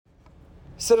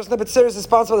Siddur Snippet Series is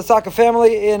sponsored by the Saka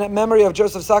family in memory of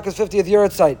Joseph Saka's 50th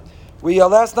yahrzeit.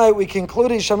 Last night we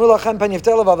concluded Shamru Lachem Pen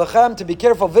Yifteh Levavachem, to be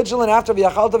careful, vigilant after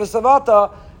V'yachalta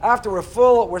V'savata, after we're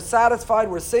full, we're satisfied,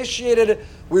 we're satiated,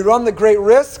 we run the great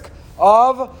risk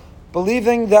of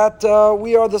believing that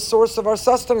we are the source of our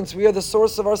sustenance, we are the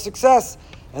source of our success.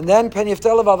 And then Pen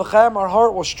Yifteh Levavachem, our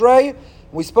heart will stray.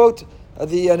 We spoke,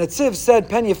 the Netziv said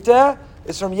Pen Yifteh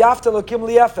is from Yafta Lokim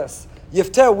Liefes.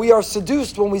 Yifteh, we are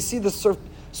seduced when we see the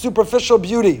superficial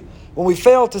beauty, when we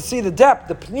fail to see the depth,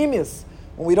 the pneumius,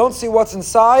 when we don't see what's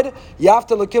inside.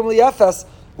 Yafta Lokim Liefes,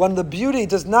 when the beauty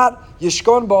does not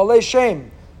yishkon ba'alei shame.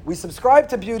 We subscribe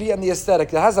to beauty and the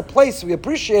aesthetic. It has a place, we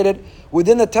appreciate it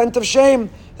within the tent of shame.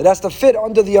 It has to fit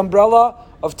under the umbrella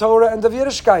of Torah and of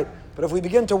Yiddishkeit. But if we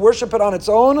begin to worship it on its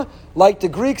own, like the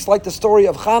Greeks, like the story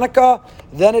of Hanukkah,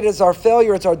 then it is our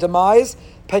failure, it's our demise.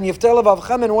 Pen Yifteh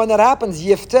Levavchem, and when that happens,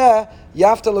 Yifteh,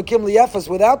 Yafta Lokim Liefes,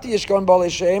 without the Yishkon Ba'alei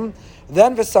Shem,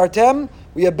 then V'sartem,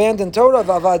 we abandon Torah,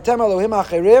 V'avatem Elohim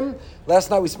Acherim. Last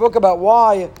night we spoke about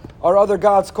why are other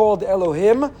gods called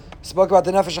Elohim. We spoke about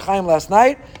the Nefesh HaChaim last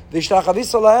night.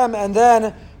 V'ishtachavisam lahem, and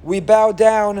then we bow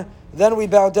down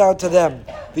to them.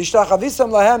 V'ishtachavisam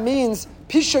lahem means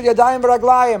Pishur Yadayim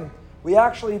V'raglayim. We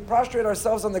actually prostrate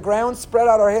ourselves on the ground, spread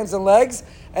out our hands and legs,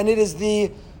 and it is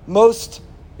the most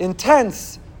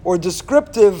intense or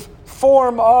descriptive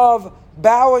form of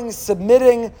bowing,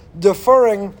 submitting,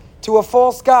 deferring to a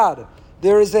false god.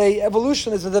 There is a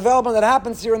evolution, there's a development that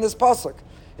happens here in this pasuk.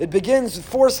 It begins with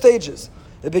 4 stages.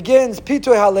 It begins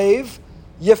Pitoy Halev,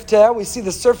 Yifteh. We see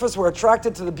the surface, we're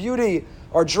attracted to the beauty,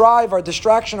 our drive, our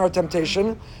distraction, our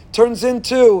temptation. Turns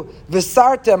into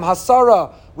Visartem,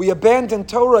 Hasara. We abandon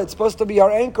Torah. It's supposed to be our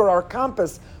anchor, our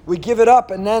compass. We give it up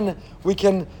and then we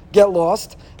can get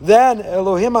lost. Then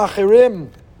Elohim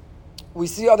Achirim. We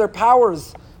see other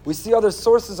powers. We see other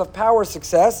sources of power,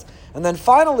 success. And then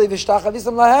finally,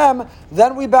 V'shtachavisam lahem,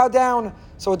 then we bow down.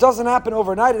 So it doesn't happen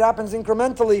overnight. It happens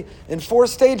incrementally in 4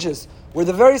 stages. Where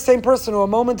the very same person who a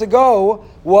moment ago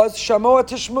was Shamoa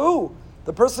Tishmu,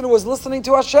 the person who was listening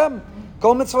to Hashem,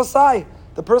 Kol Mitzvosai,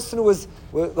 the person who was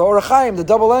the Orach Chaim, the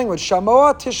double language,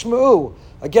 Shamoa Tishmu.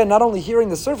 Again, not only hearing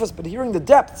the surface, but hearing the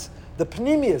depths, the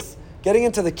pneumius, getting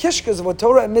into the kishkas of what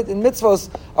Torah and mitzvos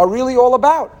are really all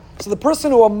about. So the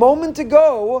person who a moment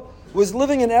ago was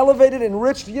living an elevated,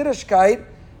 enriched Yiddishkeit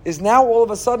is now all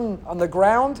of a sudden on the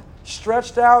ground,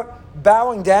 stretched out,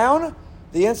 bowing down.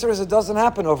 The answer is it doesn't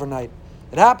happen overnight.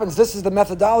 It happens, this is the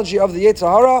methodology of the Yetzer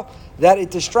Hara, that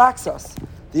it distracts us.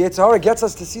 The Yetzer Hara gets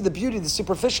us to see the beauty, the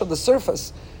superficial, the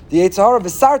surface. The Yetzer Hara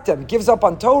Visartem gives up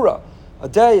on Torah. A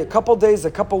day, a couple days,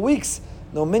 a couple weeks,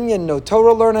 no minyan, no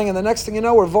Torah learning, and the next thing you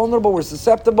know, we're vulnerable, we're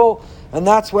susceptible, and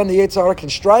that's when the Yetzer Hara can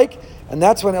strike, and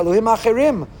that's when Elohim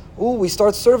Acherim, we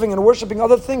start serving and worshiping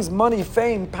other things, money,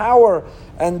 fame, power,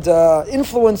 and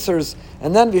influencers,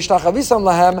 and then V'ishtachavisam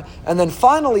lahem, and then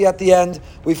finally at the end,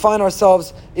 we find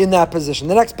ourselves in that position.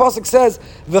 The next pasuk says,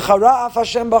 V'chara af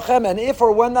Hashem bachem, and if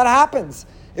or when that happens,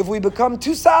 if we become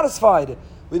too satisfied,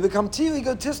 we become too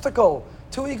egotistical,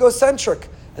 too egocentric,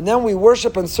 and then we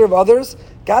worship and serve others,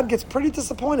 God gets pretty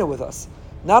disappointed with us.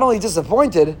 Not only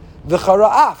disappointed,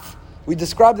 V'chara af, we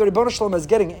describe the Ribono Shel Olam as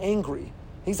getting angry.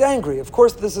 He's angry. Of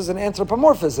course, this is an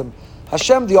anthropomorphism.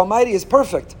 Hashem, the Almighty, is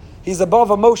perfect. He's above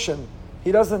emotion.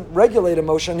 He doesn't regulate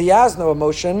emotion. He has no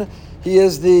emotion. He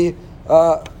is the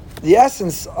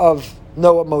essence of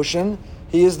no emotion.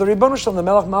 He is the Ribono Shel Olam, the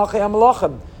Melech Malchei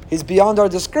HaMelachim. He's beyond our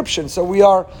description. So we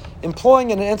are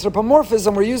employing an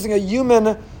anthropomorphism. We're using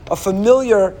a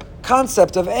familiar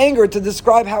concept of anger to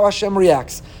describe how Hashem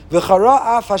reacts.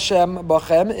 V'chara af Hashem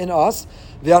bachem, in us.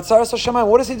 V'yatzaras Hashemayim.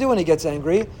 What does he do when he gets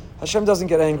angry? Hashem doesn't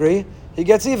get angry, he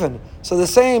gets even. So the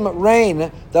same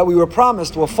rain that we were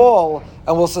promised will fall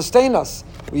and will sustain us.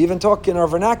 We even talk in our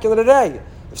vernacular today.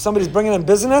 If somebody's bringing in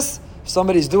business, if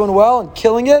somebody's doing well and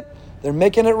killing it, they're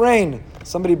making it rain.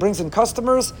 Somebody brings in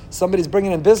customers, somebody's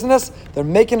bringing in business, they're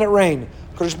making it rain.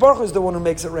 Kodesh Baruch Hu is the one who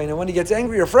makes it rain. And when he gets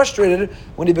angry or frustrated,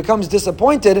 when he becomes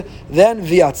disappointed, then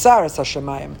v'yatzaras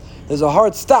Hashemayim. There's a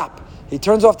hard stop. He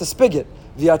turns off the spigot.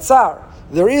 V'yatzar.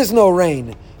 There is no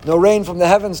rain. No rain from the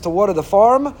heavens to water the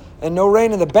farm, and no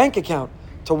rain in the bank account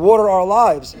to water our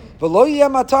lives. And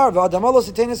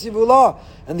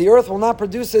the earth will not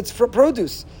produce its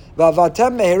produce. And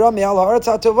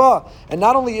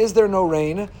not only is there no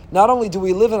rain, not only do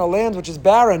we live in a land which is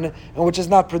barren and which is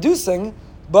not producing,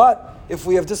 but if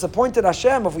we have disappointed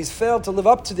Hashem, if we've failed to live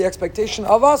up to the expectation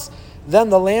of us,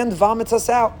 then the land vomits us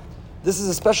out. This is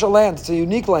a special land. It's a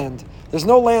unique land. There's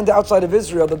no land outside of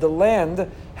Israel that the land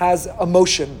has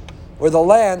emotion, or the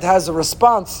land has a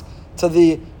response to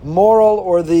the moral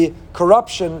or the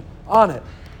corruption on it.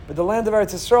 But the land of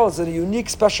Eretz Yisrael is a unique,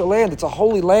 special land. It's a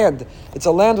holy land. It's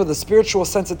a land with a spiritual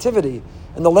sensitivity.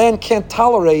 And the land can't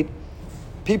tolerate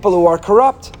people who are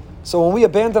corrupt. So when we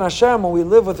abandon Hashem, when we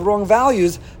live with wrong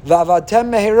values, va'avatem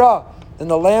mehira, then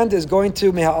the land is going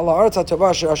to Hashem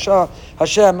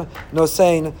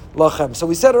nosein lachem. So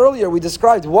we said earlier, we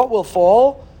described what will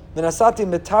fall. Menasati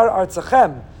mitar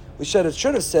artzachem. We said it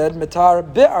should have said mitar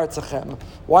be'artzachem.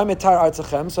 Why mitar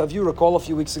artzachem? So if you recall a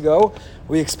few weeks ago,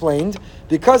 we explained,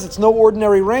 because it's no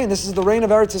ordinary rain. This is the rain of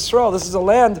Eretz Yisrael. This is a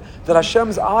land that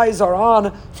Hashem's eyes are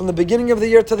on from the beginning of the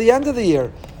year to the end of the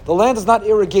year. The land is not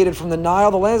irrigated from the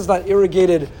Nile. The land is not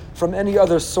irrigated from any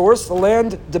other source. The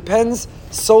land depends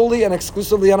solely and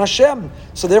exclusively on Hashem.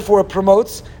 So therefore it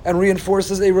promotes and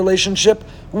reinforces a relationship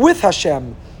with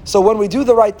Hashem. So when we do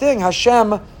the right thing,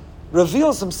 Hashem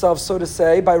reveals himself, so to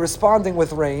say, by responding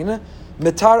with rain.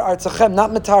 Mitar artzachem,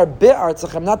 not mitar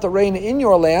be'artzachem, not the rain in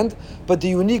your land, but the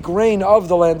unique rain of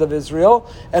the land of Israel.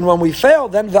 And when we fail,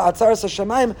 then ve'atzar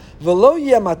sashamayim v'lo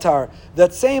yeh matar,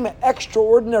 that same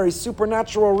extraordinary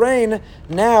supernatural rain,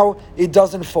 now it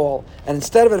doesn't fall. And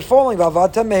instead of it falling,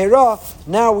 v'avatem mehira,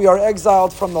 now we are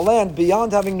exiled from the land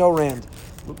beyond having no rain.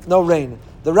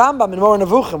 The Rambam in Moreh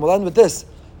Nevuchim, we'll end with this.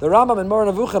 The Rambam in Moreh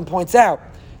Nevuchim points out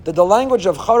that the language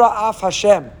of Chara'af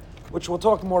Hashem, which we'll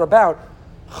talk more about,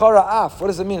 Chara'af, what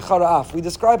does it mean, Chara'af? We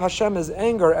describe Hashem as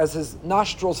anger as his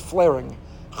nostrils flaring.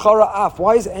 Chara'af,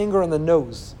 why is anger in the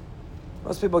nose?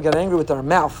 Most people get angry with their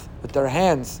mouth, with their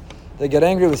hands. They get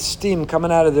angry with steam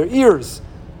coming out of their ears.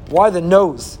 Why the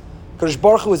nose? Kadosh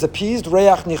Baruch Hu is appeased,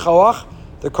 Reach Nichawach,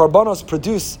 the Karbanos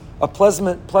produce a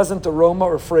pleasant aroma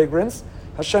or fragrance.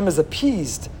 Hashem is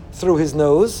appeased through his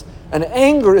nose, and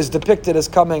anger is depicted as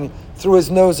coming through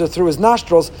his nose or through his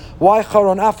nostrils. Why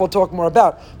Charon-Af we'll talk more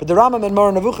about. But the Rambam in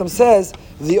Moreh Nevuchim says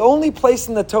the only place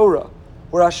in the Torah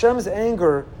where Hashem's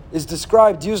anger is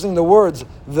described using the words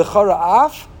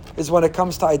v'chara-af is when it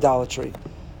comes to idolatry.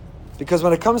 Because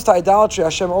when it comes to idolatry,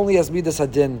 Hashem only has midas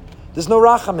hadin. There's no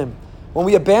rachamim. When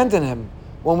we abandon him,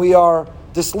 when we are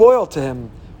disloyal to him,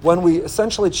 when we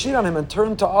essentially cheat on him and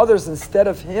turn to others instead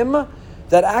of him,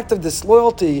 that act of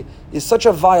disloyalty is such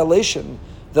a violation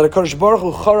that a Kadosh Baruch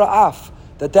Hu Chara'af,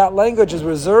 that language is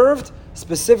reserved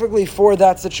specifically for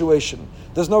that situation.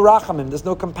 There's no rachamim, there's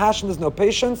no compassion, there's no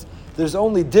patience, there's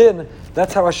only din.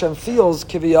 That's how Hashem feels,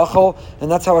 kiviyachol, and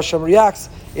that's how Hashem reacts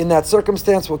in that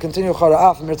circumstance. We'll continue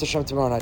Chara'af and Mirz Hashem tomorrow night.